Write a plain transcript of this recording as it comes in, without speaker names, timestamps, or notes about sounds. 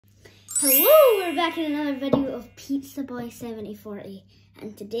Hello, we're back in another video of Pizzaboy 7040,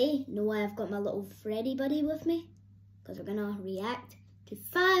 and today, you know why I've got my little Freddy buddy with me? Because we're gonna react to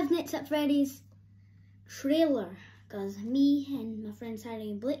Five Nights at Freddy's trailer. Because me and my friends Harry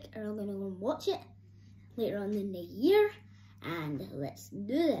and Blake are all gonna go and watch it later on in the year, and let's do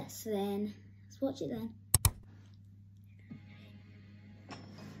this then. Let's watch it then.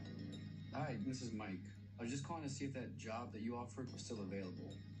 Hi, this is Mike. I was just calling to see if that job that you offered was still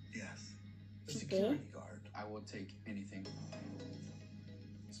available. Yes. The Okay. security guard. I will take anything.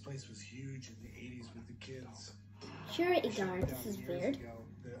 This place was huge in the 80s with the kids. Security guard, this is weird.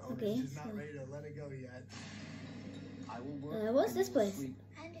 The owner's Okay, just not so- ready to let it go yet. I will work. What's this place?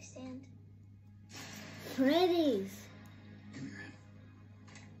 I understand. Freddy's. Give me your hand.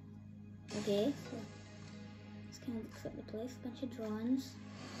 Okay, so this kind of looks like the place. Bunch of drawings.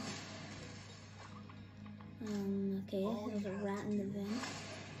 Okay, there's a rat in the vent.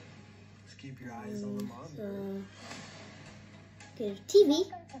 Just keep your eyes on the monitor. So, okay, there's TV.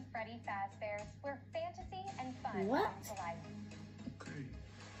 Welcome to Freddy Fazbear's, where fantasy and fun What? come to life. Okay.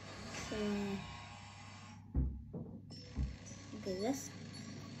 So, okay, this.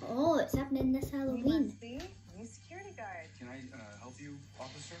 Oh, it's happening this Halloween. Must be new security guard. Can I help you,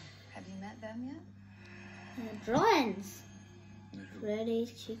 officer? Have you met them yet? Drawings. Met who? Freddy,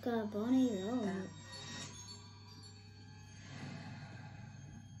 Chica, Bonnie. Oh.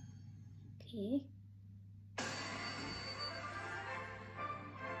 Okay.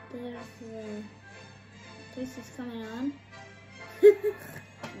 There's the place is coming on.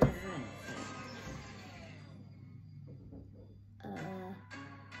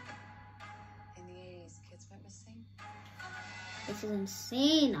 In the 80s, kids went missing. This is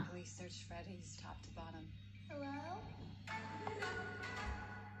insane. Police searched Freddy's top to bottom. Hello?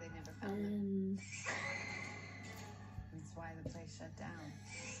 They never found them. That's why the place shut down.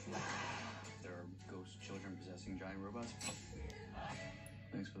 There are ghost children possessing giant robots.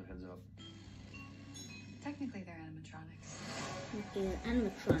 Thanks for the heads up. Technically, they're animatronics. Okay,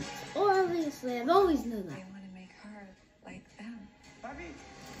 animatronics. Obviously, I've always known They that. want to make her like them. Bobby!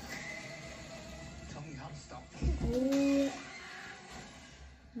 Tell me how to stop them.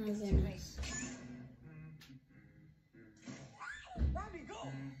 Oh my goodness. Bobby,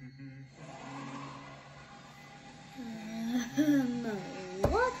 go! No,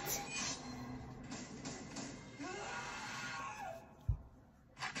 what?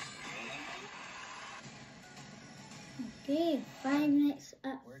 Okay, 5 Nights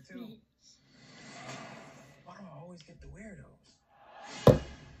at Where to? Freddy's. Why do I always get the weirdos?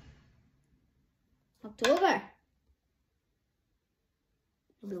 October.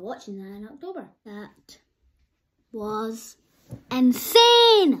 I'll be watching that in October. That was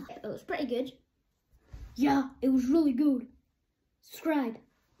insane. It was pretty good. Yeah, it was really good. Subscribe.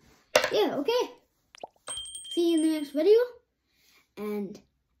 Yeah, okay. See you in the next video. And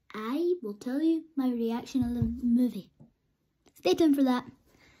I will tell you my reaction of the movie. Stay tuned for that.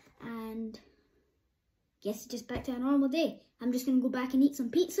 And guess it's just back to a normal day. I'm just going to go back and eat some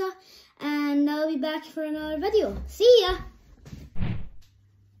pizza. And I'll be back for another video. See ya.